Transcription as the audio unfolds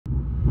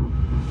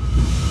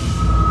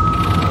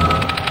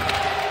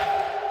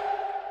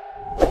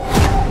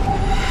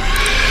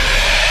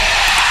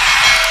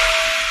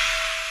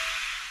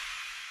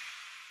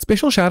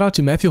Special shout out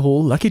to Matthew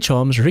Hall, Lucky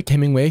Charms, Rick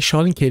Hemingway,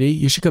 Charlene Kelly,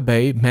 Yushika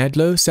Bay,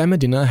 Madlow, Sam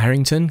Medina,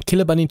 Harrington,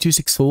 Killer Bunny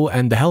 264,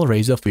 and the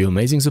Hellraiser for your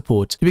amazing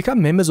support. To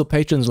become members or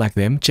patrons like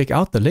them, check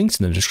out the links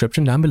in the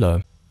description down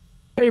below.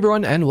 Hey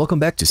everyone, and welcome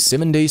back to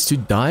 7 Days to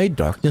Die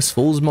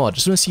DarknessFalls mod.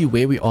 Just want to see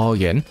where we are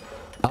again.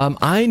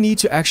 I need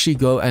to actually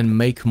go and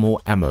make more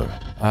ammo.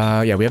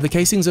 Yeah, we have the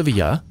casings over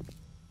here.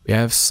 We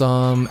have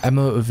some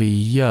ammo over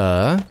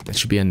here. That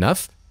should be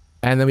enough.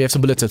 And then we have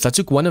some bullet tips. I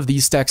took one of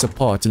these stacks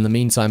apart in the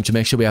meantime to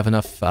make sure we have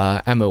enough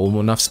ammo or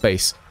enough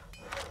space.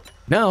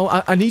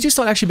 Now, I need to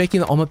start actually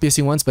making the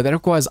armor-piercing ones, but that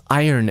requires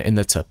iron in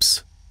the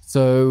tips.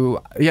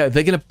 So, yeah,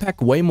 they're going to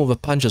pack way more of a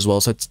punch as well,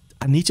 so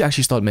I need to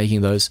actually start making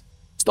those.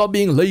 Stop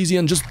being lazy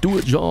and just do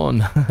it,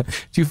 John.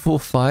 2, 4,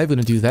 5, we're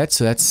going to do that,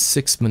 so that's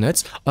 6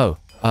 minutes. Oh,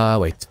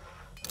 wait.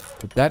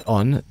 Put that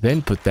on,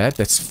 then put that.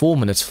 That's 4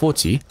 minutes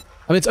 40.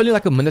 I mean, it's only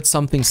like a minute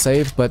something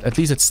saved, but at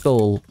least it's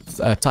still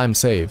time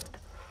saved.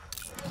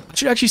 I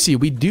should actually see,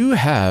 we do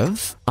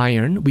have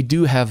iron, we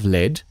do have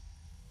lead,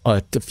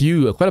 quite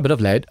a bit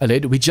of lead,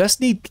 we just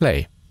need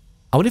clay.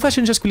 I wonder if I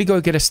should just quickly go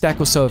get a stack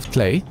or so of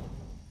clay,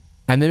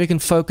 and then we can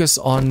focus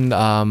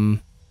on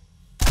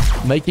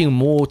making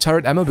more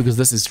turret ammo, because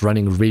this is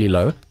running really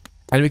low,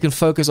 and we can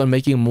focus on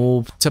making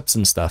more tips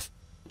and stuff.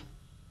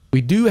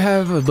 We do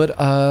have a bit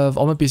of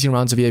armor-piercing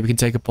rounds over here we can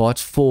take apart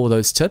for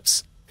those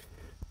tips.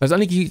 It's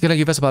only going to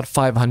give us about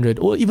 500,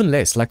 or even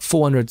less, like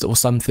 400 or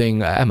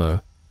something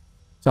ammo.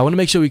 So I want to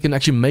make sure we can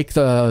actually make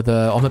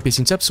the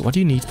armor-piercing tips. What do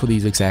you need for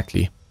these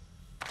exactly?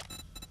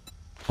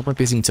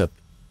 Armor-piercing tip.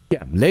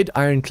 Yeah, lead,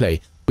 iron,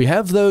 clay. We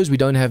have those, we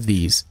don't have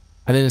these.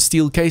 And then a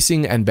steel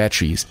casing and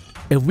batteries.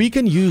 If we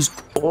can use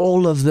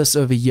all of this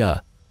over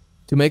here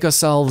to make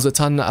ourselves a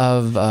ton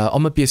of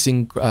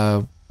armor-piercing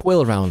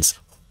coil rounds,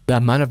 the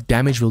amount of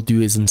damage we'll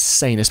do is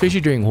insane, especially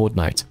during Horde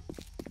Night.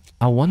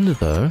 I wonder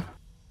though...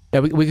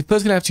 Yeah, we're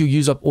first going to have to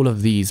use up all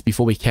of these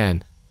before we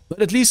can.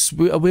 But at least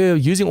we're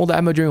using all the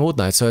ammo during Horde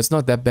Night, so it's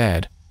not that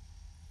bad.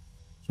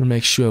 Just want to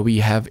make sure we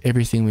have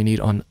everything we need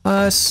on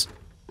us.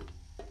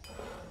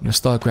 I'm going to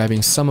start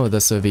grabbing some of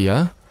this over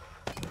here.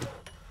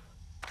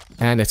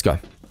 And let's go.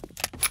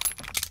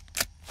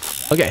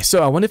 Okay,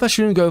 so I wonder if I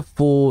shouldn't go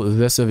for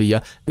this over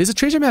here. There's a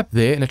treasure map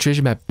there and a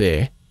treasure map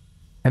there.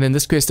 And then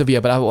this quest over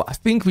here, but I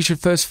think we should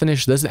first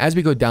finish this. And as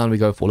we go down, we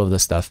go for all of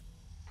this stuff.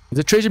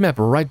 There's a treasure map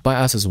right by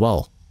us as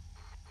well.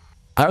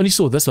 I only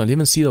saw this one, I didn't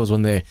even see there was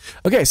one there.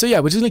 Okay, so yeah,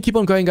 we're just gonna keep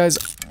on going, guys.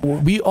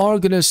 We are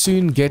gonna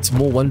soon get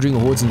more wandering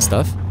hordes and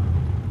stuff.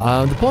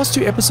 The past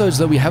 2 episodes,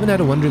 though, we haven't had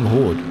a wandering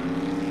horde.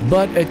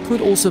 But it could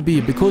also be,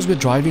 because we're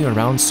driving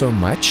around so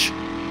much,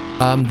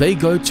 they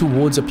go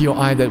towards a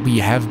POI that we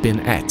have been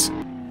at.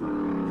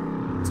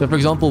 So, for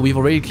example, we've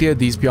already cleared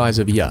these POIs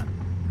over here.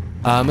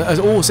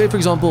 Or, say, for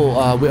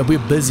example,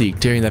 we're busy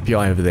clearing that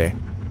POI over there.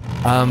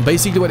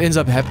 Basically what ends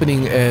up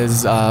happening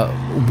is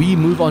we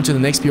move on to the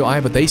next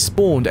POI, but they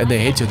spawned and they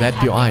head to that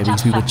POI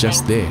because we were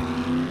just there.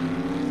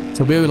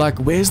 So we were like,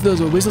 where's the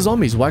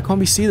zombies? Why can't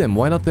we see them?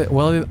 Why not?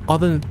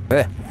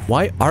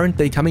 Why aren't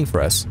they coming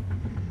for us?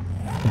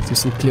 Let's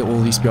just clear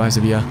all these POIs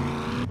over here.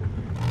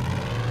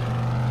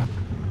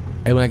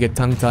 And when I get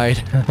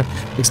tongue-tied,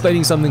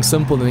 explaining something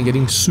simple and then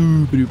getting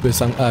super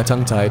duper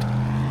tongue-tied.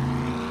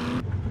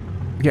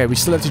 Okay, we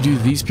still have to do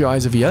these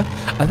POIs over here.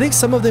 I think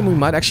some of them we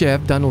might actually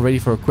have done already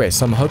for a quest,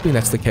 so I'm hoping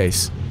that's the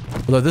case.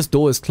 Although this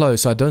door is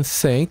closed, so I don't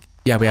think...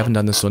 Yeah, we haven't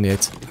done this one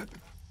yet.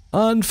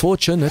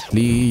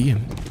 Unfortunately.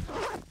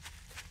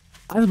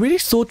 I really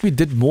thought we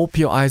did more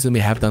POIs than we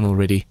have done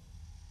already.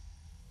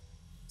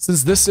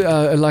 Since this,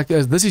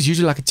 this is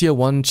usually like a tier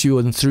 1, 2,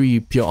 and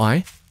 3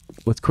 POI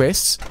with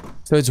quests.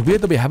 So it's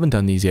weird that we haven't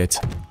done these yet.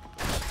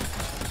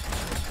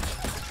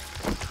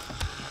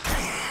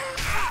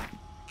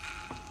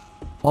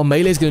 Our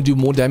melee is going to do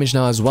more damage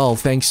now as well,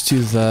 thanks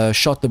to the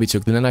shot that we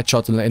took, the nanite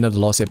shot in the end of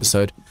the last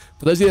episode.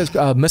 For those of you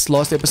that missed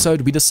last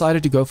episode, we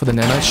decided to go for the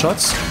nanite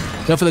shots.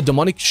 No, for the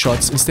demonic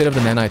shots instead of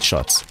the nanite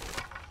shots.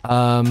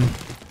 I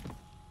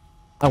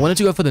wanted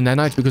to go for the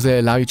nanite because they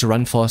allow you to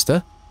run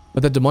faster,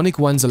 but the demonic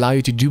ones allow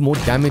you to do more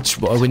damage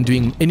when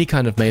doing any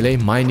kind of melee,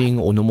 mining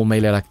or normal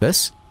melee like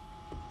this.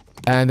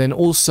 And then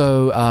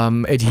also,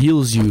 it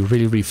heals you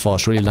really, really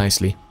fast, really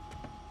nicely.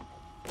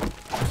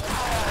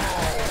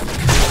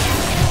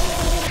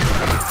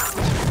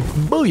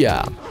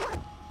 Booyah!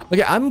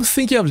 Okay, I'm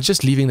thinking of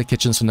just leaving the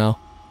kitchens for now.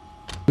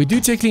 We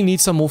do technically need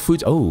some more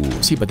food. Oh,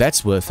 see, but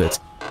that's worth it.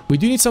 We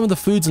do need some of the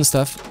foods and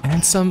stuff.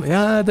 And some,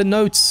 the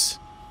notes.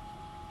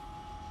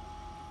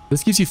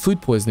 This gives you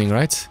food poisoning,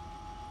 right?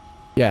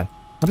 Yeah.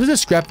 I'm just gonna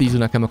scrap these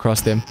when I come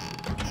across them.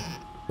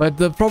 But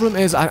the problem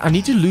is, I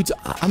need to loot.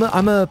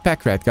 I'm a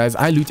pack rat, guys.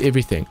 I loot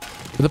everything.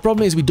 But the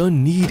problem is, we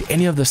don't need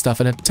any of this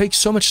stuff. And it takes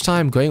so much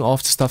time going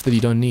after stuff that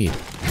you don't need.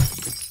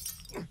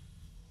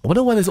 I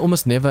wonder why there's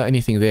almost never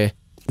anything there.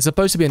 There's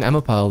supposed to be an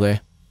ammo pile there.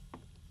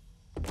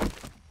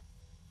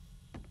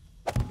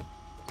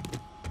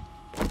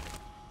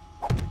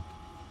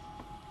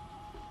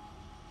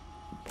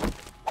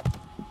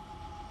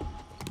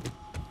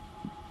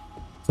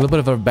 It's a little bit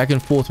of a back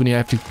and forth when you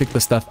have to pick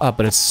the stuff up,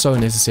 but it's so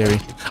necessary.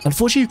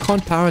 Unfortunately, you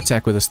can't power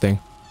attack with this thing.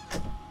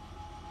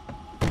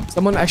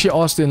 Someone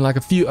actually asked in like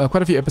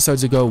quite a few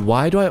episodes ago,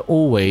 why do I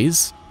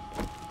always...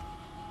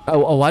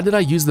 why did I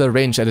use the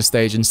wrench at a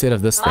stage instead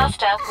of this thing?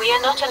 Master, we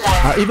are not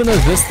alone. Even though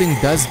this thing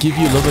does give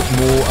you a little bit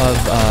more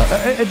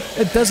of...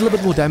 it does a little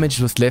bit more damage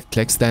with left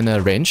clicks than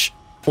a wrench.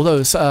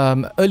 Although,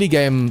 early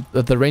game,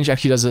 the wrench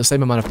actually does the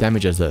same amount of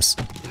damage as this.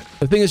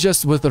 The thing is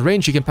just, with the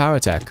wrench you can power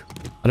attack.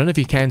 I don't know if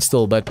you can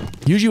still, but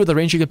usually with the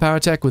wrench you can power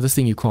attack, with this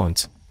thing you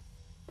can't.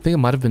 I think it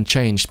might have been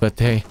changed, but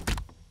hey.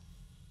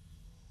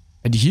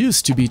 It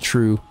used to be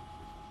true.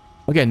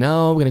 Okay,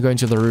 now we're going to go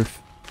into the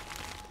roof.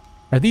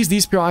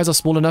 These PRIs are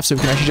small enough so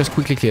we can actually just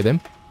quickly clear them.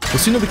 The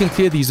sooner we can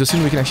clear these, the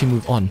sooner we can actually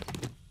move on.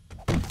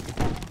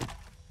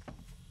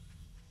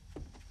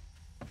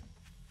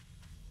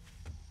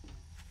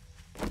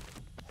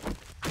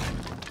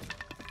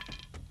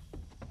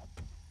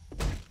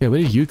 Okay,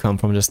 where did you come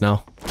from just now?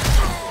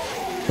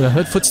 When I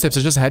heard footsteps,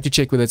 I just had to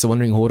check whether it's a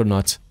wandering horde or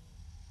not.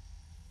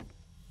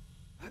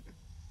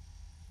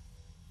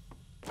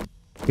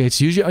 Okay,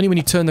 it's usually only when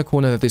you turn the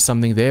corner that there's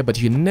something there, but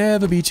you can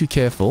never be too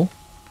careful.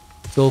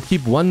 So we'll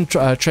keep one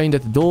trained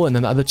at the door, and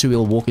then the other two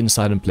will walk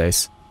inside in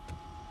place.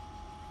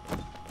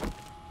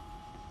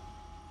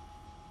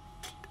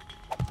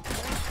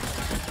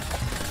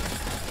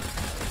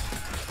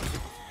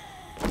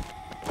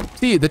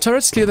 See, the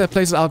turrets clear their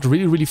places out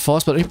really, really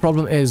fast, but the only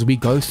problem is we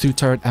go through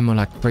turret ammo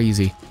like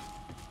crazy.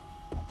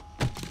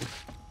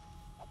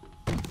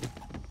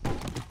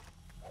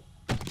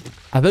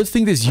 I don't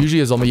think there's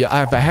usually a zombie here.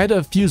 I've had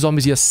a few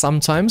zombies here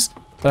sometimes,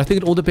 but I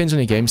think it all depends on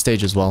your game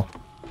stage as well.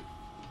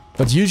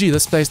 But usually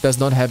this place does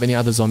not have any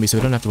other zombies, so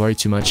we don't have to worry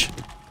too much.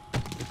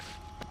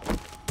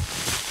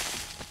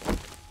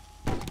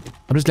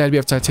 I'm just glad we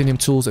have titanium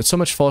tools. It's so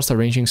much faster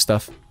ranging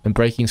stuff and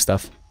breaking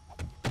stuff.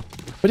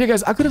 But yeah,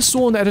 guys, I could have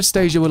sworn at a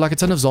stage there were like a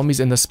ton of zombies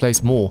in this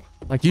place more.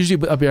 Like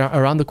usually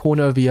around the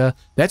corner over here.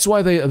 That's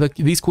why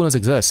these corners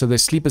exist, so the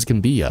sleepers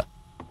can be here.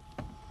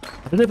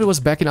 I don't know if it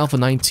was back in Alpha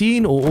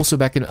 19 or also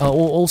back in, or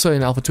also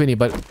in Alpha 20,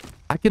 but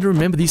I can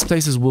remember these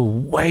places were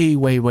way,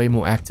 way, way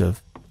more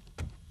active.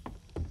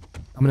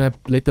 I'm gonna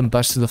let them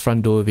bust through the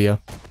front door over here.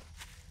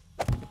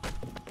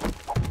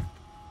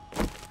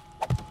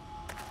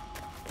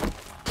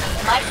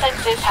 My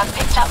senses have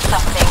picked up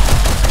something.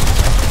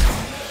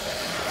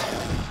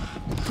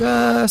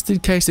 Just in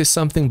case there's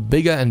something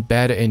bigger and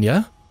badder in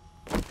here.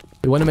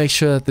 We want to make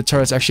sure that the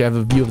turrets actually have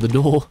a view of the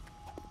door.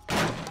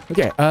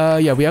 Okay,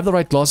 yeah, we have the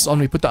right glasses on.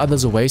 We put the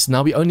others away, so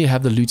now we only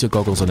have the looter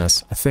goggles on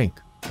us, I think.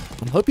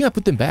 I'm hoping I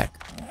put them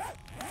back.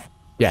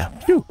 Yeah,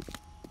 phew.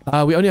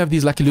 We only have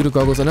these lucky looter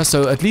goggles on us,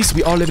 so at least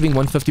we are leveling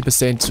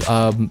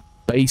 150%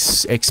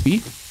 base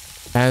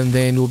XP. And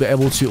then we'll be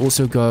able to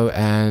also go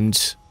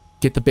and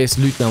get the best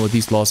loot now with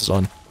these glasses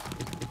on.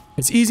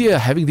 It's easier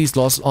having these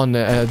glasses on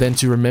than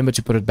to remember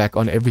to put it back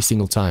on every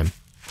single time.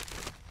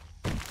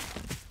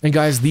 And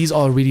guys, these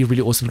are really,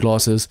 really awesome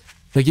glasses.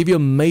 They give you a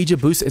major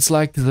boost. It's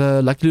like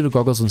the Lucky Looter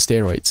goggles on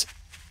steroids.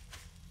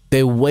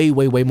 They're way,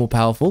 way, way more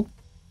powerful.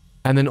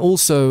 And then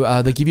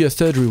also, they give you a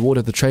third reward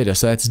at the trader,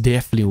 so that's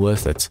definitely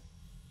worth it.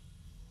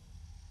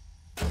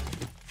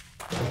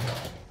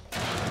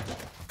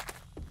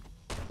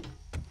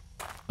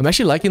 I'm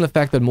actually liking the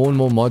fact that more and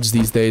more mods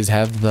these days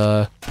have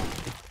the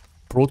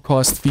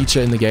broadcast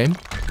feature in the game.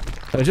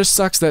 It just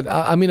sucks that,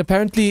 I mean,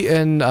 apparently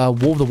in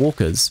War of the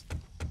Walkers,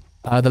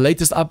 the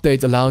latest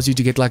update allows you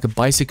to get like a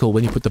bicycle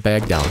when you put the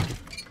bag down.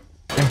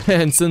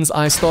 And since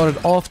I started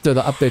after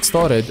the update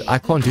started, I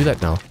can't do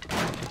that now.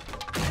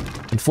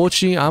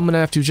 Unfortunately, I'm gonna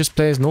have to just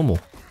play as normal.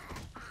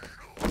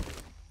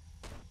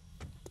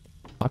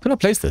 How can I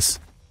place this?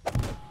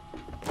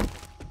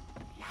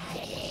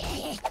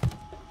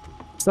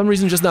 For some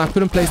reason just now I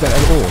couldn't place that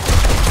at all.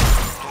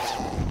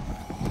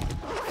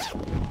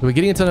 We're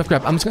getting a ton of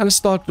crap. I'm just gonna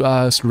start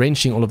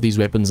wrenching all of these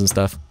weapons and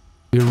stuff.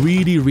 We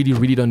really, really,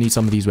 really don't need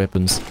some of these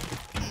weapons.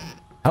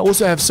 I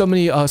also have so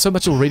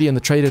much already in the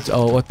trader,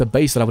 or at the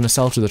base, that I want to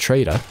sell to the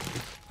trader.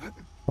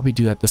 Probably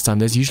do that this time.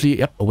 There's usually,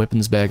 yep, a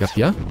weapons bag up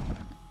here.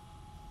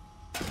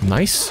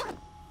 Nice.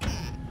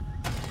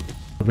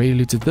 Already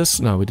looted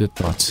this? No, we did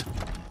not.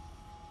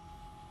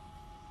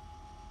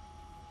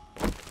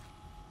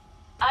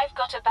 I've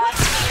got a bad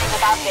feeling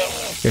about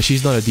this. Yeah,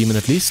 she's not a demon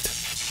at least.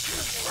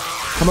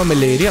 Come on, my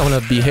lady. I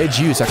want to behead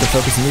you so I can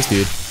focus on this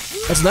dude.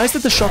 It's nice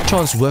that the shock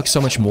chance works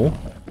so much more.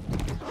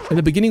 In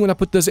the beginning, when I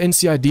put this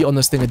NCID on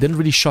this thing, it didn't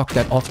really shock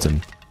that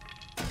often.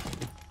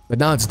 But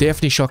now it's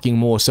definitely shocking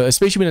more. So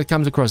especially when it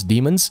comes across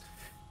demons,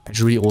 it's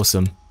really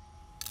awesome.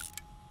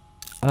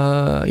 You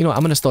know,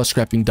 I'm going to start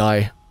scrapping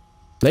dye.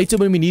 Later,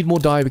 when we need more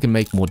dye, we can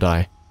make more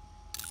dye.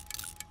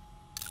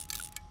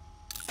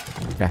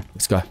 Okay,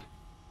 let's go.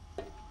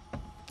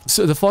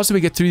 So the faster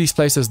we get through these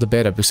places, the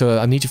better. So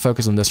I need to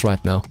focus on this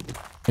right now.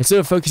 Instead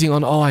of focusing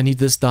on, oh, I need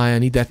this dye, I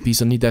need that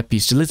piece, I need that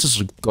piece. Let's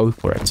just go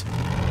for it.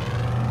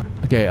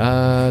 Okay,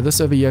 this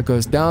over here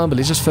goes down, but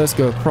let's just first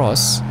go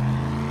across.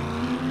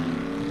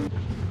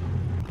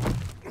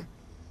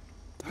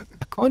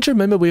 I can't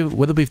remember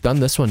whether we've done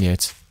this one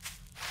yet.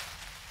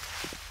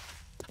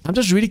 I'm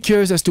just really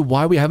curious as to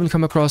why we haven't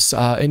come across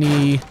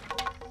any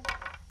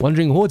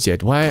wandering hordes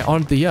yet. Why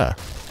aren't they here?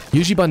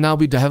 Usually by now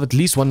we'd have at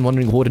least one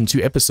Wandering Horde in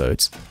 2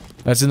 episodes.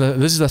 This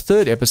is the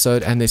 3rd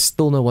episode and there's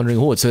still no Wandering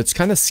Horde, so it's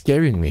kind of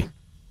scaring me.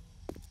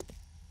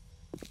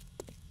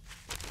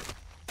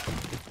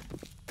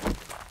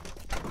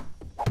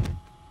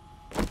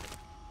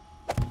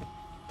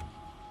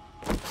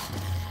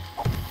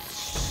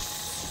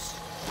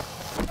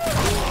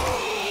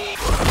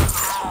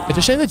 It's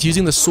a shame that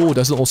using the sword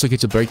doesn't also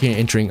get your breaking and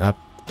entering up.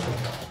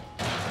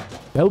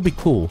 That would be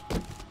cool.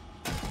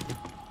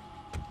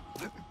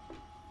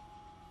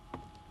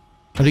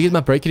 I want to get my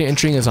breaking and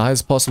entering as high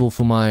as possible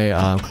for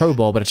my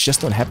crowbar, but it's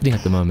just not happening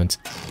at the moment.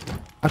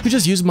 I could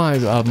just use my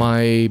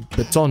my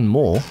baton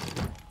more.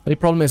 The only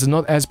problem is it's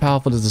not as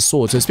powerful as the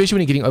sword, so especially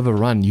when you're getting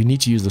overrun, you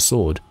need to use the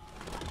sword.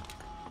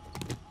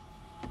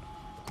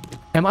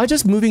 Am I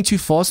just moving too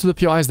fast with the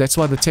pure eyes? That's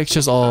why the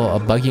textures are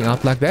bugging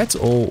out like that?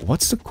 Or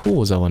what's the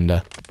cause, I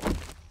wonder?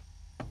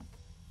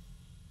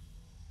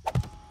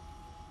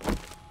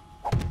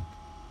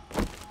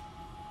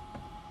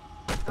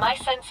 My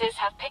senses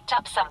have picked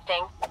up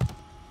something.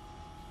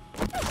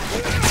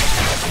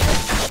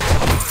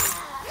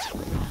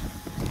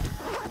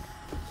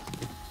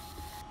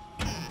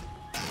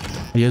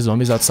 There's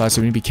zombies outside,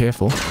 so we need to be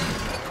careful.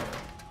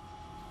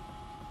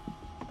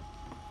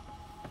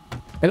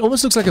 It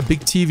almost looks like a big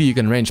TV you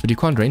can wrench, but you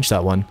can't wrench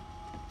that one.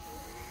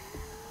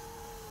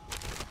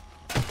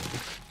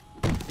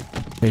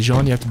 Hey,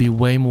 Jean, you have to be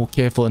way more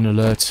careful and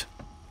alert.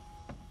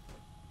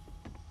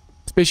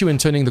 Especially when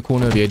turning the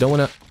corner over here. Don't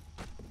want to...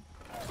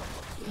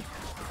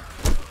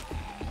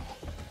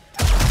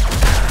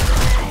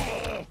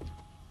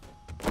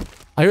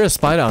 I hear a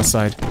spider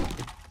outside.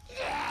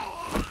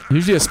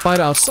 Usually a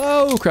spider outside...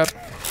 Oh, crap.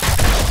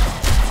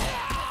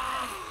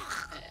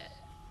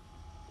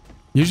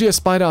 Usually a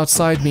spider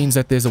outside means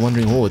that there's a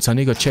Wandering Horde, so I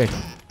need to go check.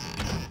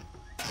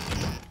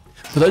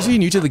 For those of you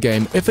new to the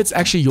game, if it's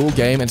actually your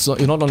game and it's not,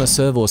 you're not on a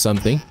server or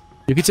something,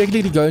 you can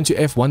technically go into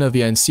F1 over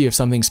here and see if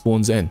something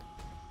spawns in.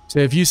 So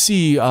if you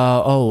see,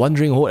 oh,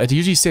 Wandering Horde, it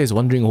usually says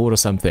Wandering Horde or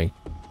something,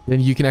 then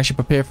you can actually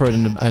prepare for it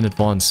in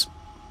advance.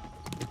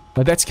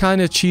 But that's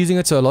kind of cheesing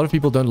it, so a lot of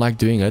people don't like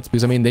doing it,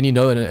 because I mean, then you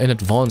know in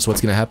advance what's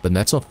going to happen.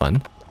 That's not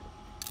fun.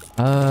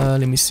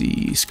 Let me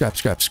see. Scrap,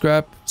 scrap,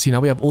 scrap. See, now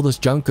we have all this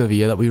junk over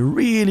here that we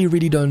really,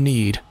 really don't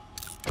need.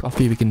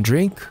 Coffee we can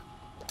drink.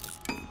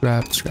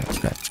 Scrap, scrap,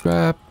 scrap,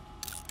 scrap.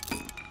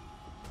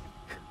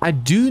 I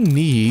do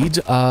need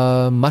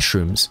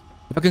mushrooms.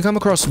 If I can come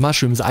across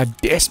mushrooms, I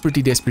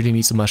desperately, desperately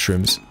need some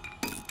mushrooms.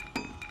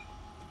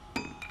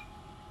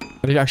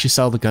 I need to actually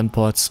sell the gun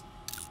parts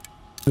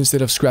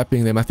instead of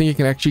scrapping them. I think you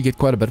can actually get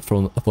quite a bit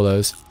for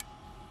those.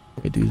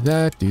 Okay, do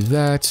that, do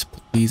that.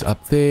 Put these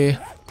up there.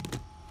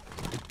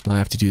 Now I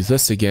have to do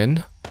this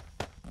again.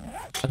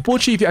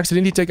 Unfortunately, if you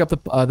accidentally take up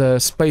the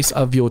space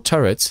of your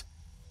turret,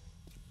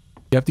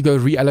 you have to go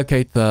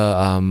reallocate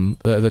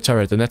the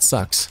turret, and that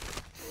sucks.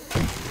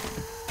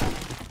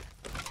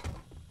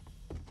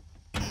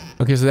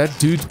 Okay, so that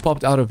dude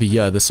popped out over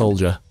here, the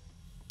soldier.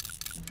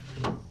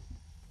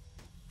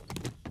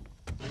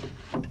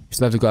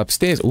 Still have to go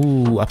upstairs.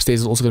 Ooh,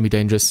 upstairs is also going to be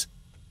dangerous.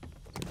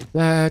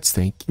 That's,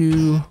 thank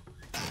you.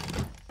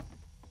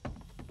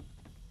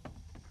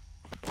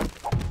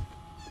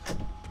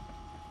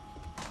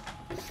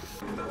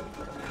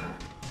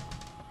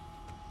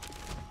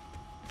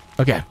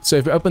 Okay, so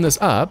if we open this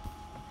up,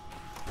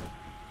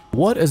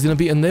 what is going to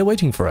be in there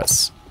waiting for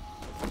us?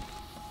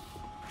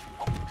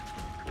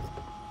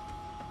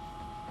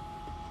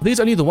 There's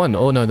only the one.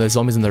 Oh no, there's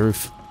zombies on the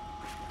roof.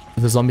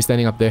 There's a zombie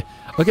standing up there.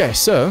 Okay,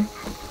 so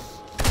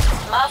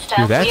Master,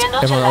 do that.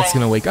 Everyone else is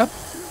going to wake up.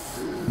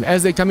 And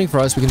as they're coming for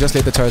us, we can just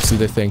let the turrets do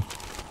their thing.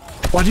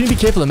 Why do you need to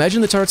be careful?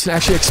 Imagine the turrets can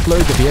actually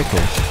explode the vehicle.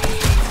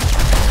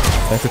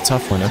 That's a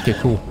tough one. Okay,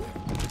 cool.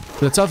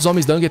 So the tough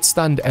zombies don't get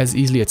stunned as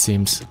easily, it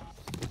seems.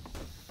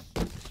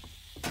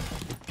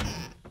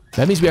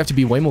 That means we have to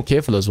be way more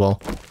careful as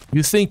well.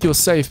 You think you're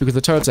safe because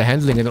the turrets are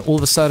handling it, and all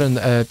of a sudden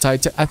a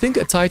titan, I think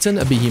a titan,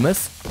 a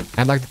behemoth,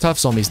 and like the tough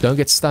zombies don't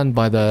get stunned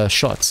by the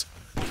shots.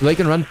 They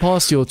can run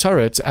past your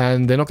turret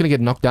and they're not going to get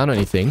knocked down or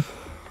anything.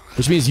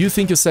 Which means you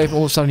think you're safe and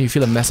all of a sudden you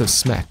feel a massive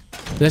smack.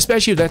 And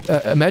especially if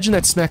that, imagine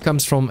that smack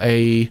comes from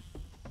a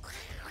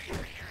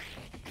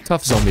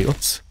tough zombie.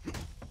 Oops.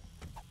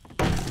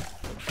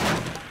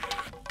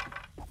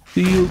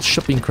 Field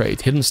shipping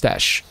crate, hidden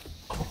stash.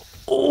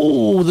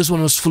 Oh, this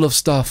one was full of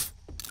stuff.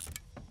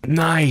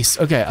 Nice.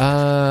 Okay,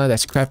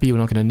 that's crappy. We're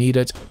not going to need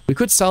it. We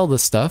could sell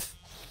this stuff,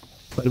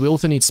 but we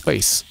also need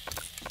space.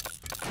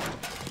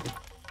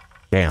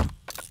 Damn.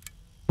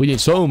 We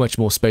need so much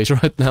more space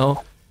right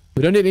now.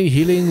 We don't need any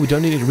healing. We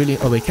don't need it really.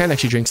 Oh, we can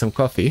actually drink some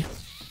coffee.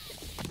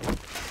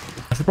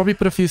 I should probably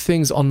put a few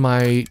things on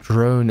my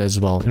drone as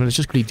well. You know, let's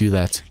just quickly do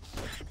that.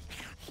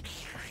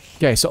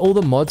 Okay, so all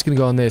the mods can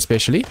go on there,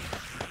 especially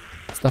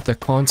stuff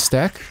that can't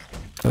stack.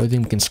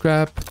 Everything we can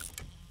scrap.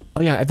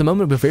 Oh yeah, at the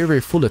moment we're very,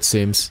 very full, it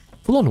seems.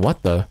 Full on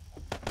what, though?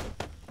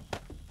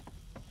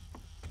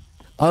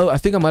 Oh, I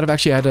think I might have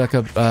actually had like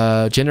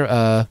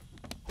a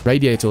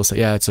radiator also.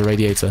 Yeah, it's a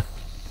radiator.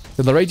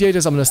 So the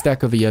radiators I'm going to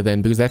stack over here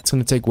then, because that's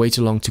going to take way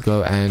too long to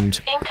go and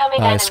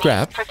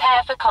scrap.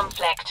 Prepare for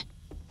conflict.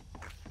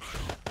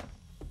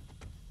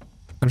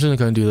 I'm just going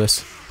to go and do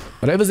this.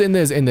 Whatever's in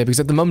there is in there, because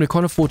at the moment we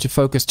can't afford to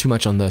focus too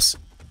much on this.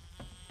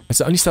 It's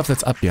the only stuff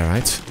that's up here,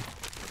 right?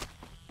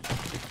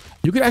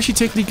 You could actually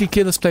technically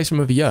clear this place from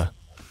over here.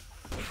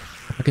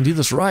 I can do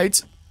this right.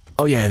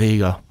 Oh yeah, there you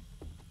go.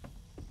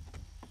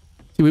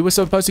 See, we were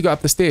supposed to go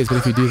up the stairs, but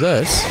if we do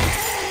this,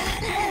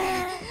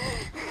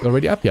 we're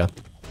already up here.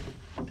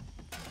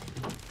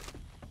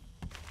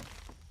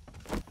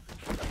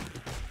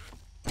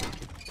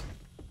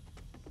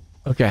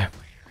 Okay.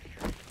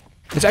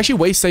 It's actually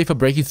way safer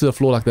breaking through the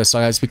floor like this,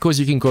 guys, because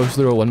you can go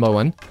through it one by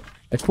one.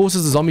 It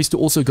forces the zombies to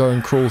also go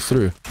and crawl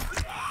through.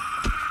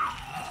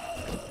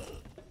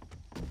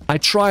 I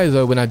try,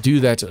 though, when I do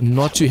that,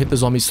 not to hit the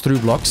zombies through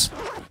blocks,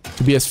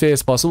 to be as fair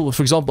as possible.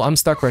 For example, I'm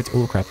stuck right...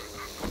 Oh, crap.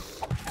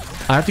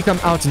 I have to come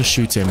out and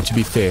shoot him, to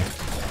be fair.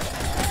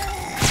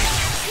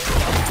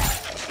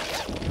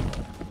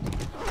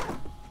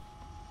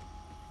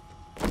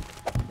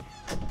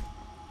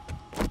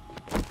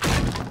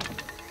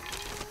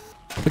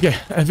 Okay,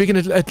 if we can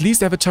at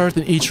least have a turret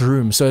in each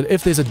room, so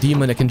if there's a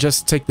demon, it can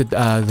just take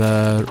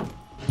the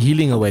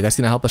healing away. That's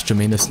going to help us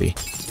tremendously.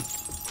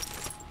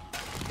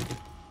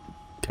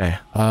 Okay,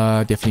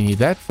 definitely need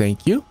that.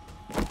 Thank you.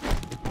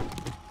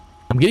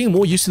 I'm getting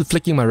more used to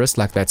flicking my wrist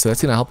like that, so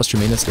that's going to help us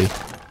tremendously.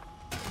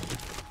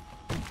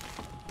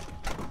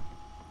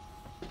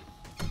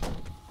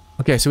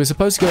 Okay, so we're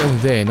supposed to go in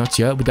there, not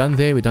here. We're done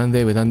there, we're done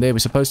there, we're done there. We're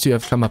supposed to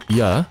have come up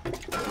here.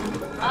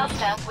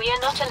 Master, we are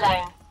not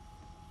alone.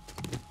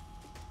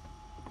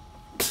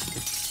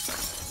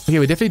 Okay,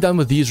 we're definitely done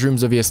with these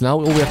rooms over here. So now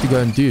all we have to go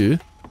and do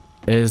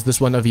is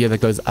this one over here that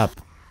goes up.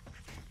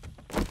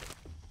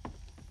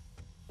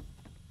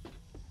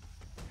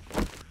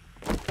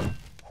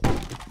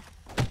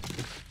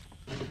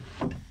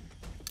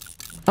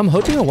 I'm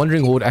hoping a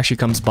wandering horde actually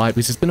comes by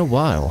because it's been a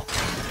while.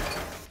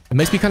 It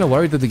makes me kind of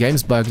worried that the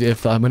game's bugged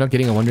if we're not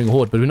getting a wandering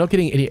horde, but we're not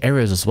getting any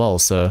errors as well,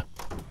 so...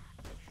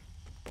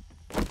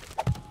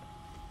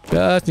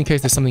 Just in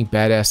case there's something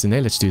badass in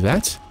there, let's do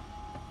that.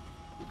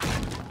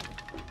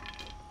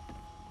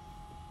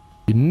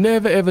 You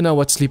never ever know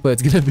what sleeper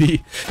it's gonna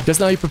be. Just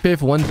now you prepare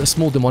for one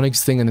small demonic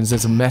thing and then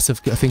there's a massive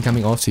thing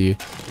coming after you.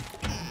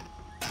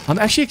 I'm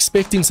actually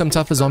expecting some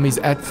tougher zombies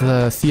at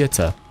the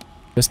theater.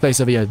 This place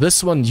over here.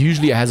 This one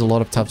usually has a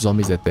lot of tough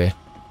zombies at there.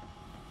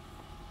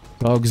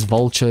 Dogs,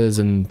 vultures,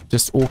 and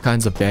just all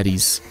kinds of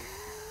baddies.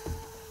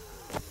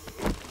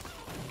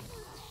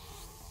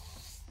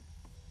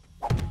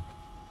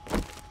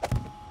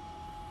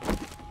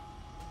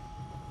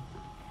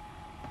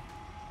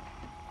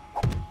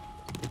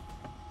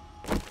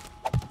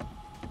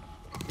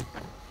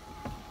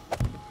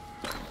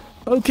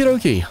 Okie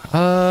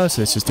dokie.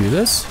 So let's just do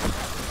this.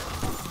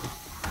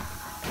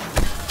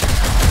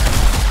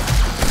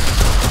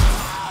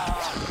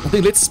 I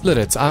think let's split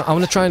it. I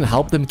want to try and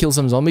help them kill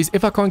some zombies.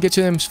 If I can't get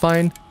to them, it's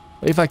fine.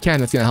 If I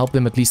can, it's going to help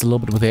them at least a little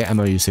bit with their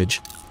ammo usage.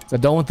 I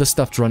don't want this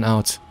stuff to run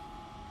out.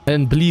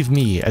 And believe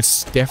me,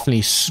 it's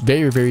definitely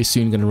very, very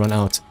soon going to run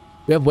out.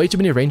 We have way too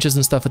many wrenches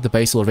and stuff at the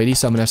base already,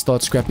 so I'm going to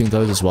start scrapping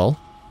those as well.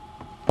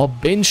 Our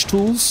bench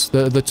tools,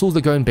 the tools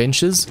that go in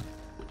benches,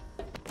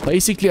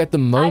 basically at the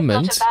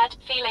moment... I've got a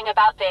bad feeling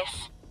about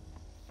this.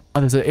 Oh,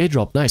 there's an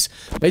airdrop. Nice.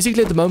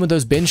 Basically, at the moment,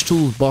 those bench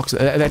tool box,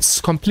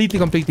 that's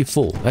completely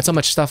full. That's how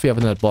much stuff we have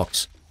in that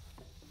box.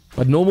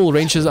 But normal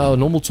wrenches,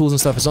 normal tools and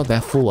stuff, it's not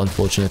that full,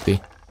 unfortunately.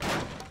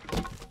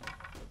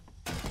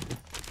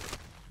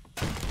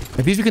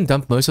 At least we can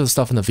dump most of the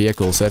stuff in the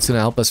vehicle, so that's going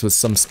to help us with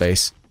some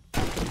space.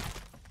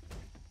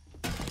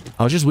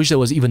 I just wish there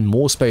was even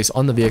more space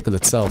on the vehicle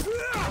itself.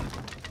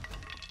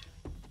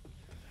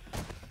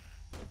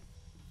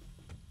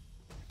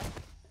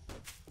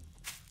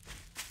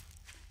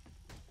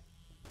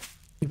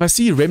 If I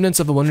see remnants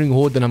of a wandering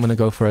horde, then I'm gonna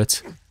go for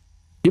it.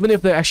 Even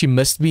if they actually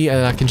missed me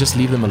and I can just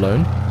leave them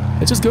alone,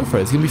 let's just go for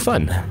it. It's gonna be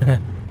fun.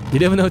 You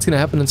never know what's gonna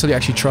happen until you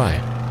actually try.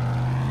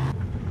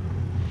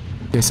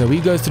 Okay, so we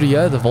go through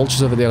here. The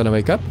vultures over there are gonna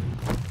wake up.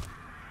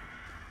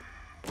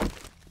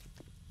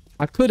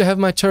 I could have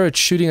my turret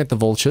shooting at the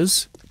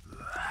vultures.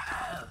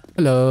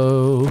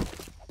 Hello.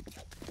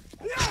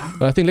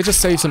 But I think let's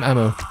just save some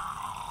ammo.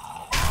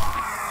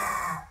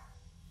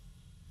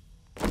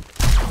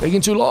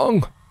 Taking too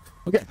long.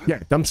 Okay, yeah,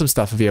 dump some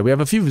stuff over here. We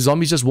have a few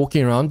zombies just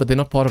walking around, but they're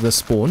not part of the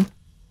spawn.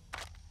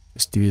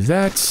 Let's do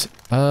that.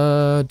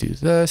 Do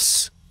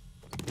this.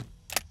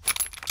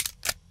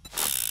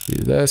 Do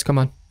this, come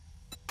on.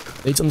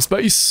 Need some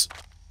space.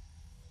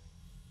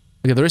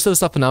 Okay, the rest of the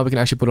stuff for now we can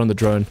actually put on the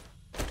drone.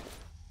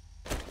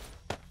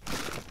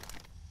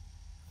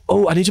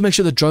 Oh, I need to make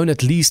sure the drone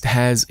at least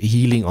has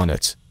healing on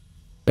it.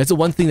 That's the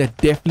one thing that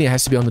definitely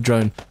has to be on the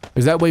drone.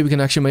 Because that way we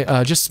can actually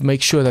just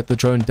make sure that the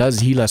drone does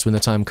heal us when the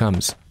time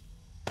comes.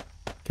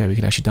 Okay, we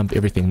can actually dump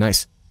everything.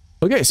 Nice.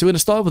 Okay, so we're going to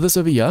start with this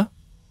over here.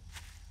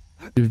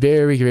 Be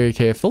very, very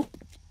careful.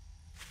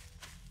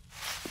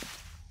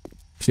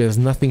 There's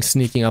nothing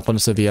sneaking up on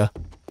us over here.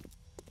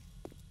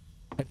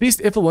 At At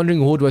least if a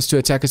wandering horde was to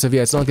attack us over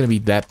here, it's not going to be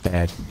that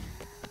bad.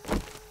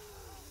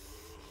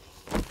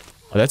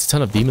 Oh, that's a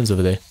ton of demons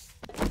over there.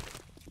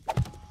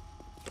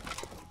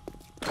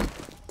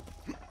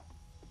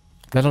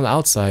 That on the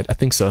outside? I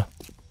think so.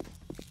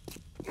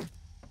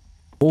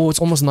 Oh, it's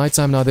almost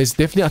nighttime now. There's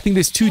definitely, I think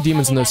there's 2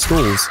 demons in those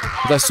stalls.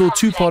 But I saw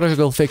 2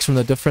 particle effects from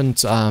the different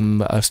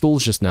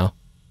stalls just now.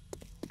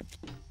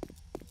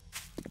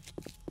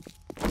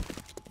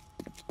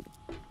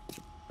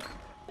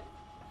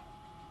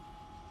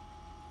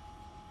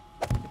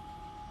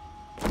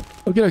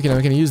 Okay, now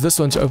we're going to use this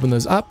one to open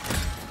those up.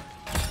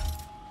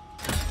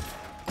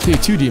 Okay,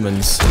 2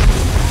 demons.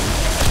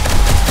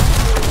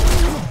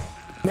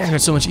 Man,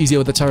 it's so much easier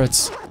with the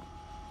turrets.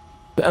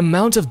 The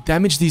amount of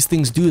damage these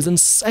things do is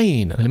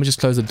insane. Let me just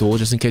close the door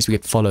just in case we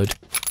get followed.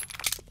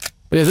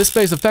 But yeah, this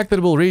place, the fact that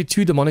it will raid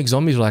 2 demonic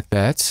zombies like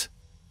that.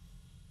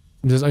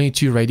 There's only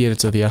 2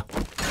 radiators over here.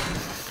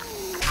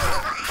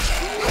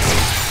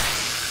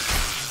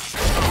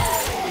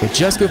 Okay,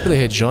 just go for the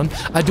head, John.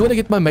 I do want to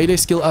get my melee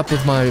skill up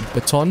with my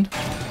baton.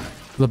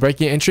 The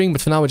breaking and entering,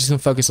 but for now we're just going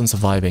to focus on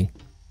surviving.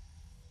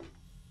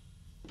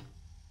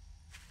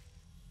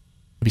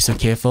 Be so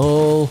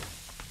careful.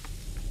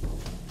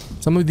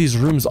 Some of these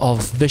rooms are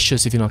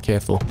vicious if you're not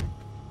careful.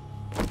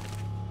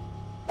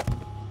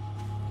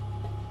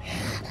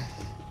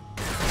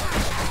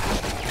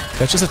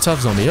 That's just a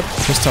tough zombie, yep.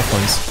 Just tough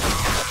ones.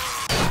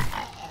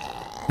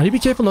 I need to be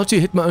careful not to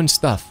hit my own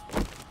stuff.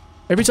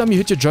 Every time you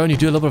hit your drone, you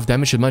do a little bit of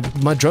damage.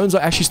 My drones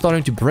are actually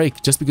starting to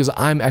break just because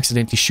I'm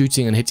accidentally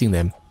shooting and hitting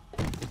them.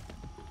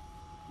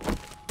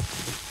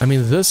 I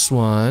mean, this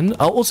one...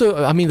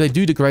 also, I mean, they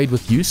do degrade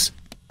with use.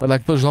 But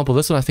like, for example,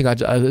 this one I think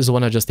is the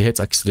one I just hit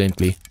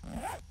accidentally.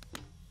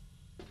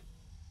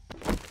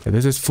 Okay,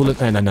 this is full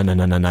of...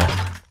 No.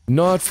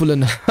 Not full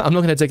of... I'm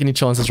not going to take any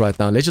chances right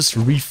now. Let's just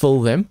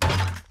refill them.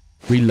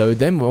 Reload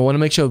them. I want to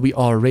make sure we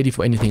are ready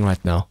for anything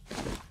right now.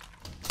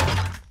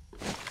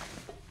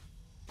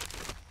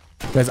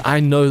 Guys, I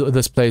know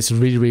this place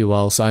really, really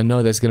well. So I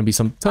know there's going to be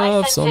some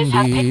tough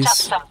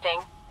zombies.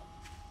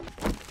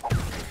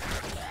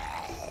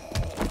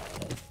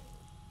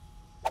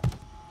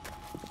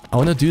 I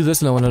want to do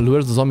this and I want to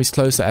lure the zombies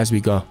closer as we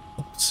go.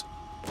 Oops.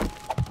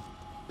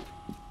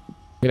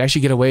 We can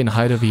actually get away and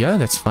hide over here.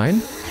 That's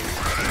fine.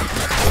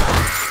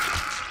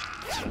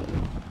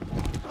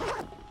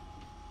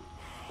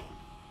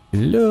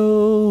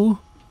 Hello?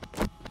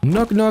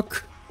 Knock,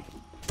 knock.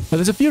 Well,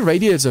 there's a few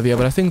radiators over here,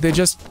 but I think they're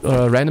just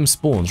random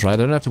spawns, right? I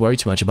don't have to worry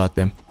too much about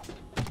them.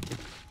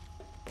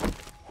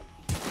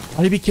 I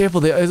need to be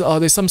careful.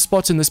 There's some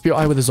spots in this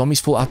POI where the zombies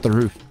fall out the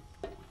roof.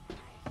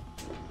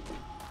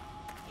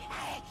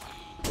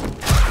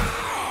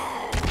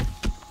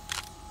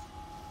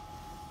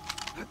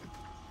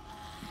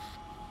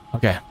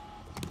 Okay.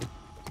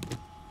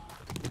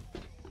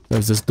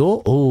 There's this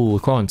door. Oh,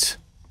 it can't.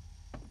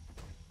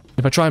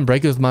 If I try and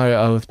break it with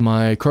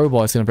my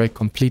crowbar, it's going to break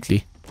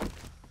completely.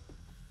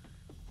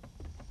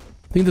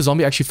 I think the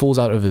zombie actually falls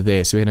out over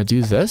there. So we're going to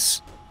do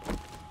this.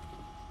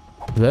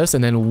 This,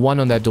 and then one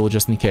on that door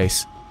just in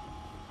case.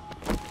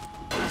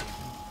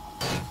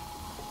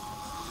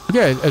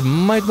 Okay, it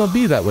might not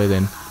be that way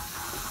then.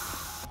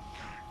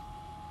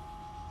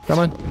 Come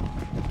on.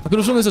 I could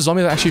have sworn there's a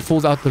zombie that actually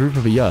falls out the roof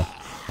over here.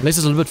 Unless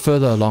it's a little bit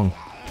further along.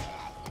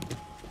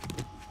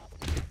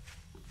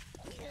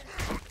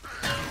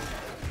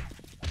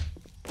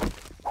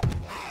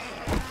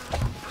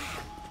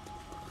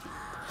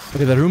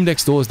 Okay, the room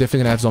next door is definitely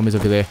going to have zombies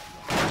over there.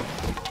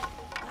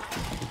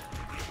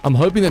 I'm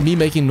hoping that me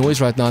making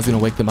noise right now is going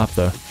to wake them up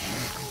though.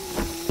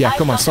 Yeah,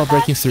 come on, start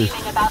breaking through. Look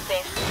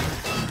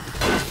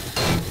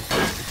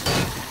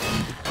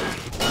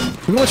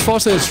how much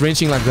faster it's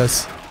wrenching like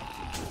this.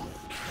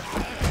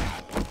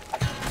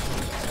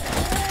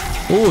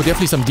 Oh,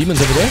 definitely some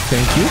demons over there.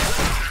 Thank you.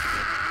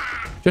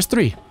 Just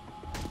 3.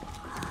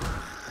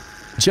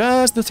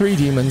 Just the 3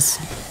 demons.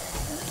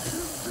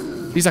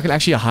 At least I can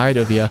actually hide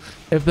over here.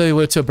 If they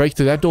were to break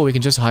through that door, we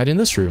can just hide in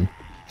this room.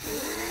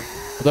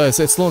 Although it's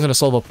still not going to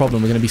solve our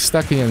problem. We're going to be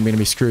stuck here and we're going to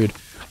be screwed.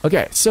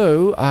 Okay,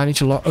 so I need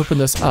to open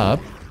this up.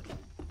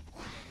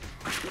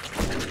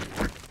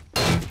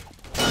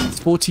 It's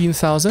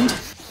 14,000.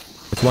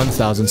 It's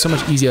 1,000. So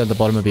much easier at the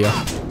bottom of here.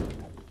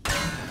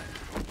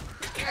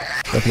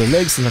 Go for the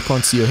legs and I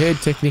can't see your head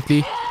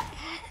technically.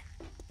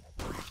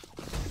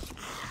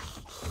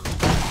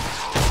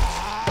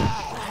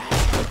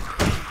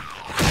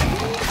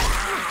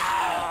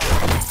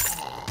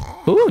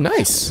 Oh,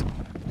 nice.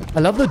 I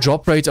love the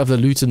drop rate of the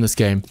loot in this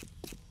game.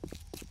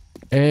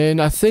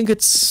 And I think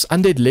it's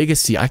Undead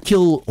Legacy. I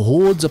kill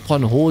hordes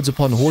upon hordes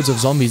upon hordes of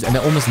zombies and they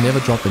almost never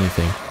drop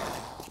anything.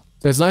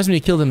 So it's nice when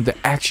you kill them, they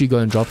actually go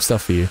and drop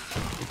stuff for you.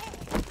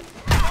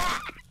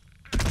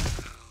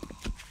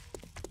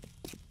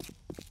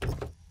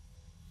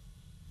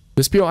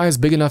 This POI is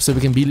big enough so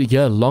we can be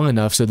here long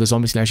enough so the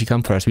zombies can actually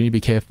come for us. We need to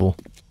be careful.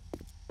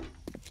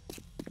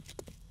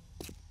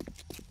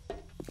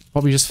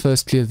 Probably just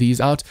first clear these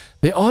out.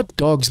 There are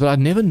dogs, but I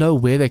never know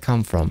where they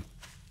come from.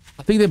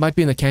 I think they might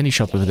be in the candy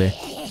shop over there.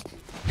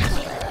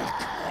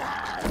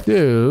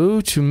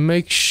 do to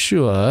make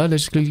sure,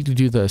 let's quickly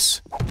do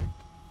this.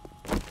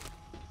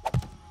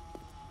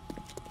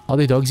 Are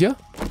there dogs here?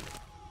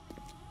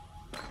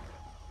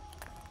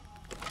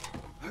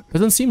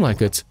 Doesn't seem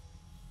like it.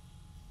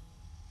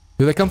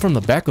 Do they come from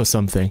the back or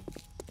something?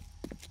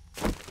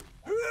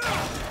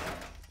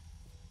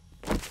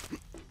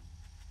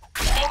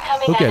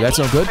 Okay, that's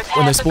not good.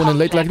 When they spawn in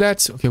late like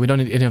that. Okay, we don't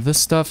need any of this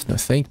stuff. No,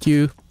 thank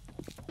you.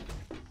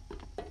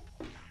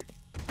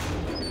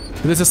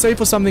 If there's a save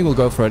for something, we'll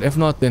go for it. If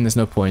not, then there's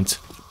no point.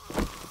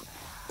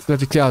 So we have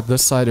to clear out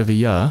this side over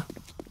here.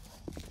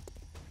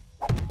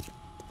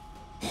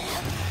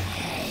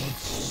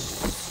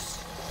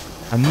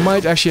 I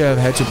might actually have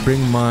had to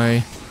bring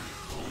my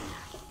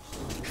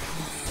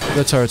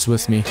other turrets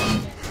with me.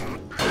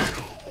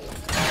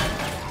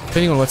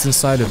 Depending on what's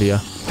inside of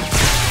here.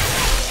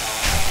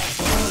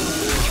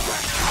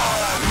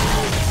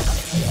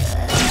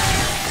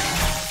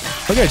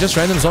 Okay, just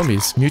random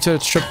zombies.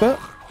 Mutated stripper.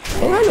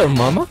 Oh, hello,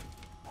 mama.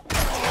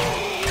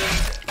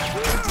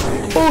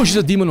 Oh, she's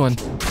a demon one.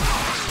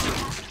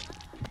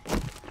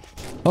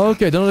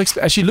 Okay, don't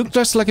expect. She looked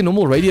just like a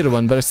normal radiated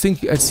one, but I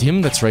think it's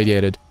him that's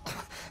radiated.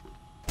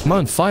 I'm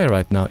on fire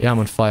right now. Yeah, I'm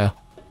on fire.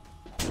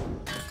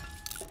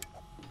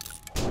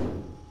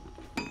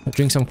 I'll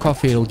drink some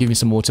coffee. It'll give me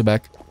some water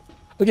back.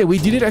 Okay, we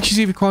did it. Actually,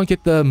 see if we can't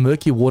get the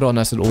murky water on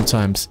us at all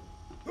times.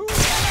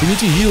 We need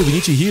to heal. We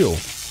need to heal.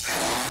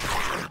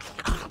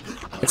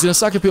 It's gonna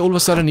suck if we all of a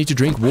sudden need to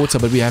drink water,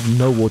 but we have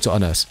no water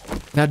on us.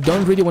 Now, I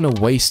don't really want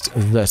to waste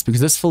this, because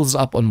this fills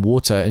up on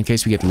water in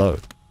case we get low.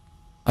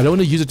 I don't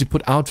want to use it to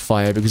put out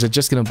fire, because it's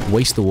just gonna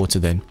waste the water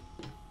then.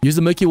 Use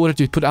the murky water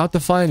to put out the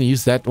fire, and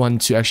use that one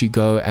to actually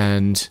go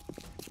and...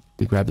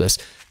 grab this.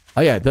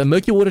 Oh yeah, the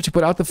murky water to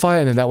put out the fire,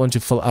 and then that one to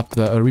fill up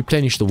the...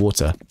 replenish the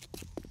water.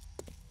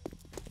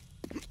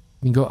 You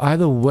can go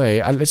either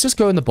way. Let's just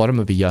go in the bottom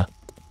of here.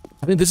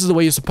 I think this is the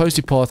way you're supposed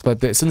to path,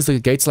 but since the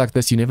gate's like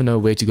this, you never know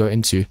where to go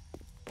into.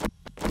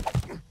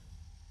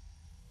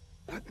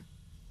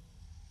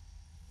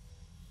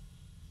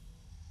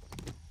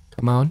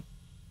 Come on.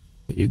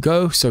 There you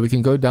go. So we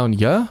can go down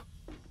here.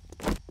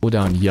 Or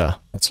down here.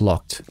 That's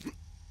locked.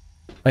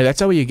 Hey,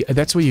 that's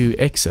where you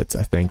exit,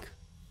 I think.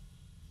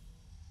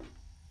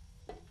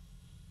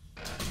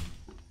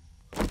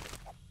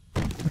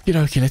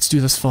 Okay, let's do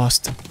this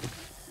fast.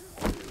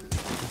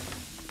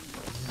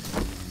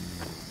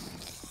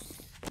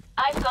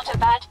 I've got a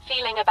bad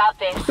feeling about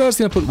this. I'm just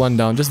gonna put one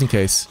down, just in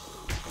case.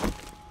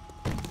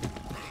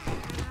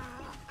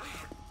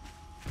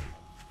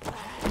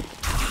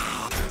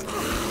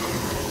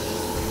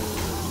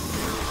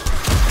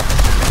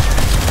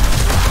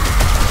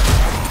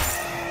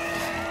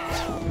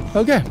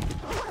 Okay.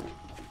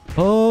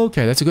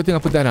 Okay, that's a good thing I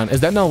put that down.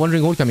 Is that now a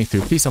wandering horde coming through?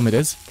 Please tell me it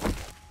is.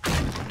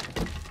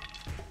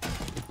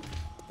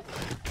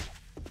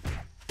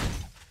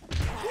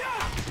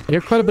 I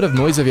hear quite a bit of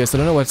noise over here, so I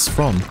don't know what it's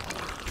from.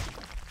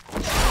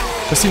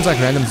 This seems like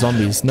random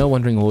zombies. No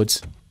wandering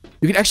hordes.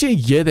 You can actually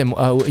hear them,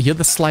 hear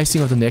the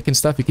slicing of the neck and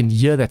stuff. You can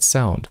hear that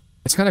sound.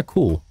 It's kind of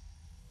cool.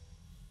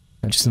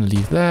 I'm just going to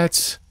leave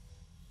that.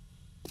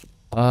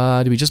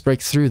 Did we just break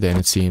through then,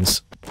 it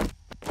seems?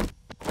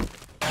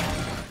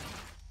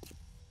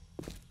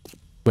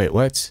 Wait,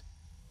 what?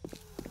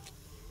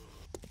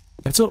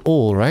 That's not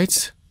all,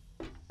 right?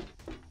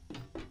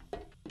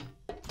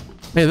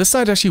 Hey, this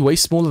side actually way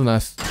smaller than I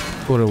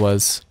thought it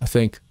was, I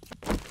think.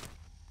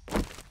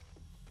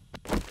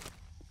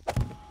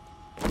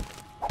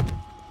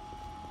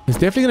 There's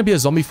definitely going to be a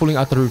zombie falling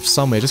out the roof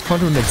somewhere. I just can't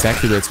remember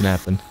exactly where it's going to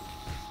happen.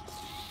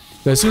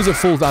 So as soon as it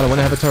falls out, I want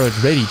to have a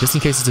turret ready, just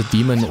in case it's a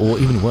demon or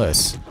even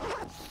worse.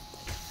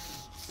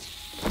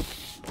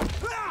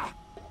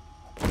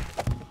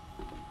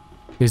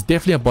 There's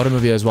definitely a bottom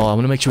of here as well. I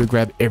want to make sure we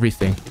grab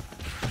everything.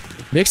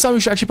 Next time we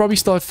should actually probably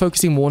start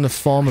focusing more on the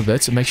farm a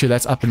bit and make sure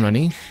that's up and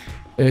running.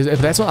 If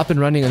that's not up and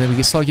running and then we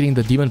can start getting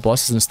the demon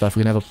bosses and stuff,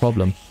 we're going to have a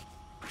problem.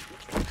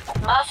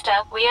 Master,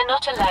 we are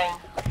not alone.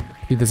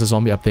 I think there's a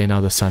zombie up there now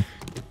this time.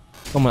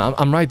 Come on,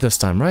 I'm right this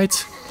time,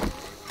 right?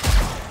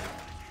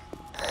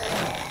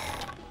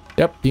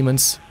 Yep,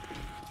 demons.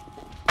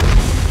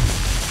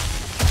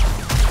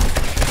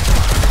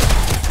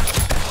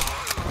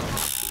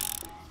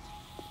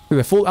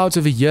 They fall out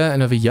over here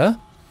and over here.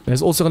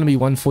 There's also going to be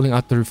one falling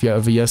out the roof here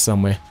over here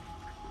somewhere.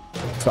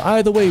 So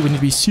either way, we need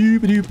to be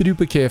super duper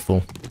duper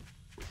careful.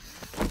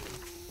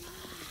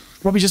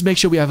 Probably just make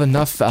sure we have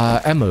enough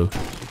ammo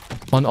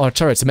on our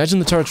turrets. Imagine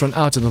the turrets run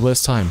out at the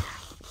worst time.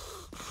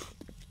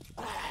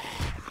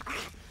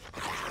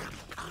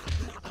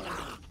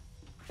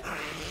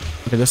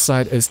 Okay, this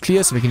side is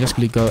clear, so we can just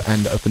really go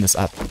and open this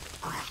up.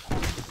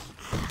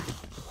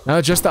 Now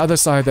just the other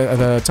side,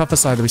 the tougher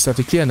side that we still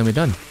have to clear, and then we're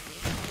done.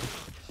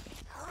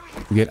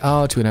 We get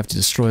out, we're gonna have to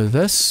destroy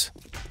this.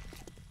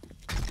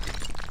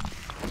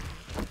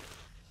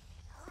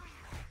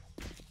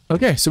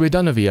 Okay, so we're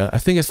done over here. I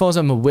think as far as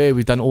I'm aware,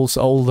 we've done all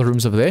the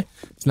rooms over there.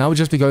 So now we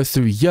just have to go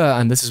through here,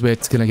 and this is where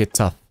it's gonna get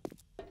tough.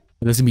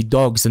 There's gonna be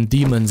dogs and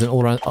demons and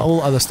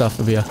all other stuff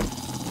over here.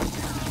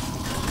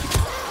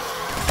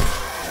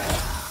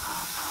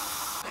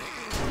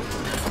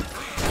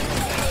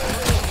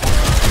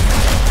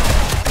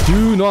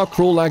 Do not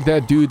crawl like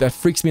that, dude. That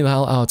freaks me the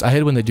hell out. I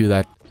hate when they do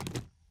that.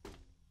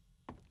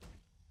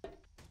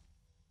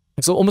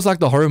 It's almost like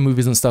the horror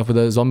movies and stuff where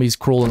the zombies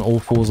crawl on all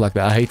fours like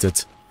that. I hate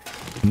it.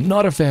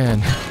 Not a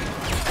fan.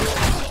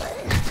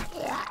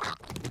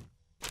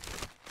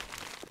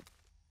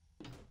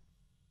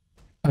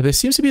 Oh, there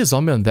seems to be a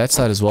zombie on that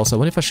side as well, so I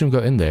wonder if I shouldn't go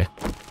in there.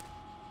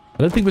 I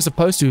don't think we're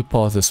supposed to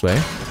pass this way.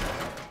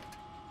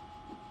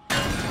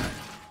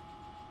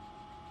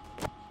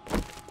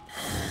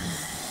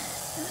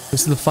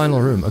 This is the final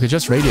room. Okay,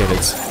 just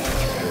radiators.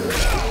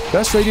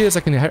 Just radiators I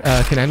can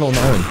handle on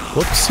my own.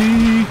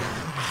 Whoopsie.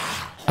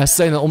 I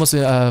say that almost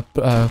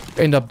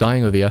end up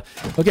dying over here.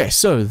 Okay,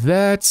 so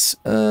that's...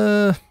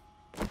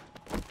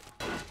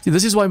 See,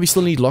 this is why we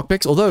still need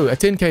lockpicks. Although,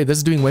 at 10k, this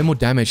is doing way more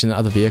damage than the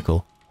other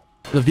vehicle.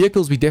 The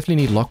vehicles, we definitely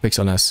need lockpicks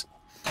on us.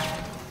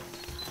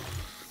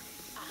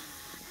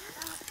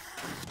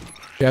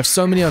 We have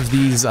so many of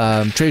these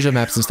treasure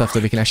maps and stuff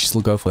that we can actually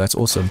still go for. That's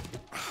awesome.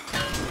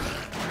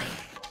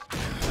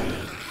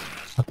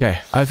 Okay,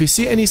 if you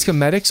see any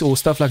schematics or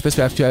stuff like this,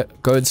 we have to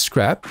go and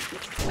scrap.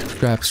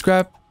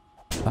 Scrap.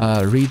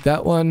 Read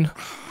that one.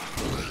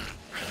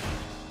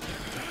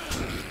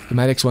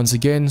 Schematics once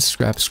again.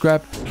 Scrap.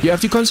 You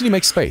have to constantly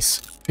make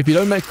space. If you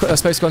don't make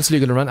space constantly,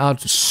 you're going to run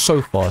out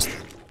so fast.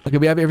 Okay,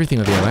 we have everything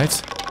over here,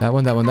 right? That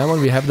one.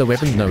 We have the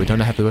weapon. No, we don't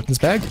have the weapons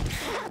bag.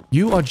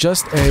 You are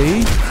just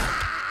a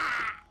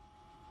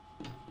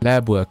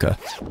lab worker.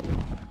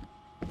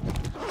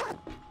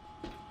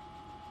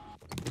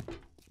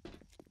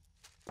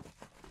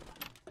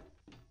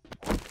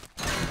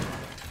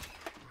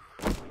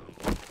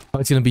 Oh,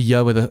 it's gonna be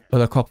here where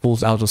the cop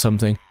falls out or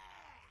something.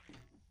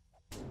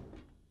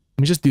 Let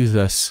me just do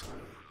this.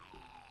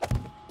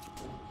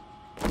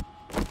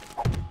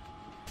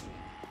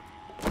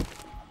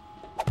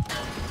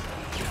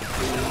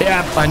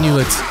 Yeah, I knew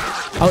it.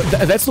 Oh,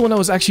 that's the one I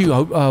was actually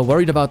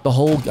worried about the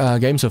whole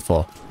game so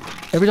far.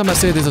 Every time I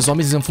say there's a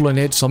zombie following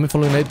head,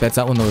 that's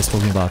that one I was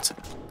talking about.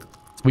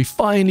 We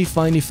finally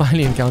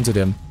encountered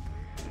him.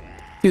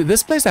 Dude,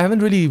 this place I haven't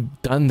really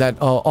done that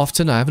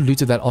often. I haven't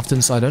looted that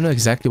often, so I don't know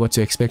exactly what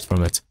to expect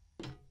from it.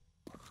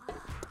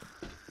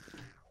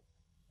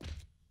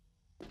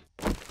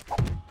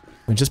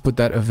 And just put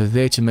that over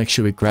there to make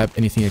sure we grab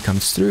anything that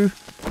comes through.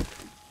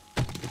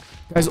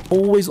 Guys,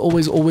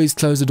 always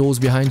close the doors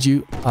behind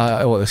you.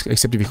 Well,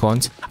 except if you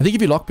can't. I think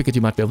if you lockpick it,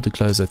 you might be able to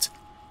close it.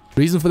 The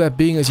reason for that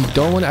being is you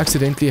don't want to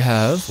accidentally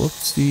have...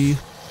 Whoopsie.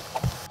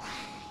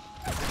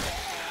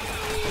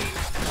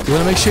 You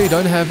want to make sure you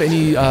don't have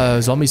any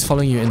zombies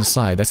following you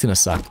inside. That's gonna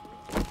suck.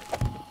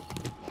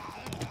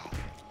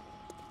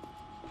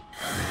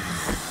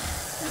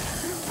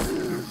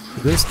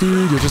 This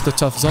dude, you're just a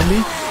tough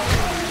zombie.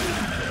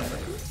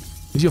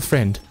 Who's your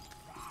friend?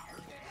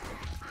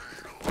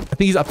 I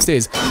think he's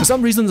upstairs. For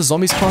some reason, the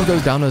zombies can't go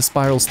down a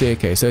spiral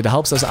staircase, so it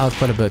helps us out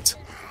quite a bit.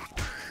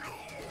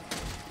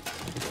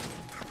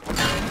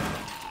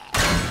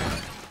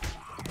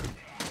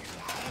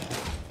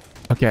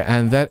 Okay,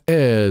 and that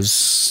is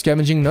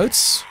scavenging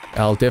notes.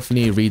 I'll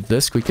definitely read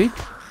this quickly.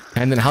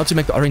 And then how to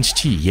make the orange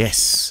tea.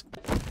 Yes.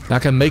 Now I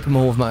can make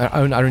more of my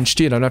own orange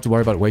tea and I don't have to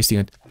worry about wasting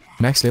it.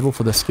 Max level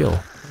for the skill.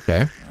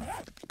 Okay.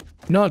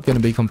 Not going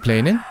to be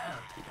complaining.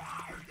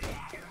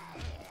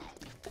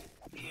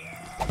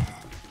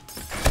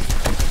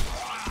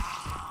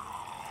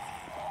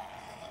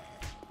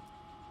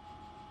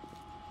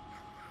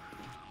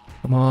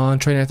 Come on,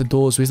 train at the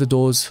doors. Where's the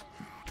doors?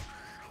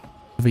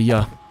 Over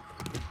here.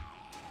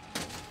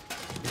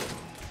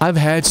 I've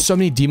had so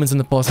many demons in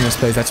the past in this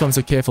place, that's why I'm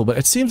so careful, but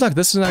it seems like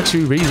this is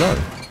actually really low.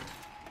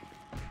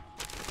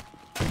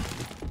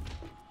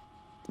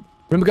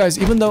 Remember guys,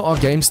 even though our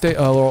game state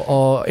or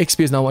our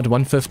XP is now at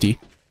 150,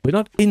 we're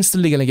not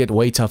instantly going to get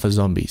way tougher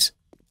zombies.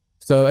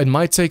 So it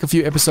might take a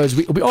few episodes.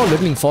 We are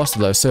leveling faster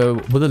though, so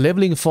with the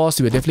leveling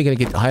faster, we're definitely going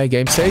to get higher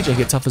game stage and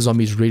get tougher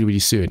zombies really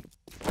soon.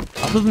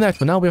 Other than that,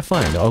 for now we're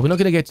fine. We're not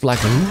going to get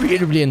like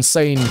really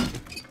insane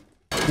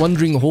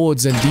wandering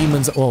hordes and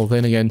demons. Well,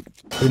 then again,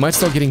 we might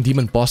start getting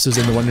demon bosses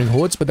in the wandering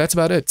hordes, but that's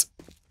about it.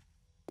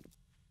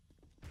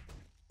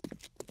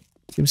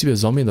 Seems to be a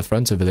zombie in the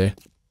front over there.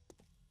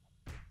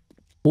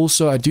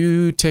 Also, I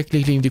do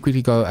technically need to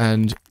quickly go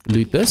and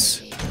loot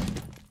this.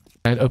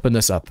 And open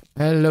this up.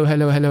 Hello.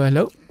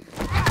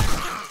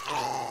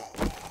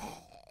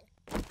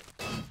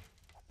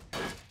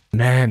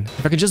 Man,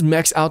 if I can just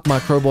max out my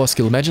crowbar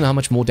skill, imagine how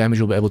much more damage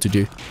we'll be able to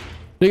do.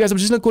 Hey guys, I'm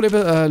just going to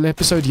call it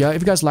episode here.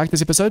 If you guys like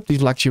this episode,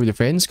 please like, share with your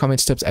friends,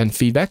 comments, tips, and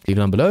feedback. Leave it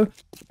down below.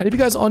 And if you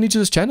guys are new to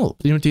this channel,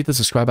 please don't hit the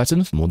subscribe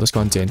button for more of this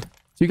content.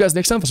 See you guys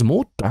next time for some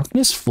more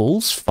Darkness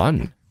Falls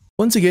fun.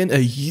 Once again, a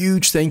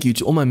huge thank you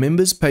to all my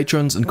members,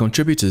 patrons, and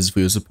contributors for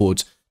your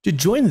support. To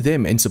join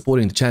them in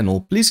supporting the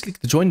channel, please click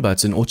the join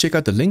button or check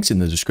out the links in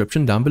the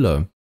description down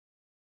below.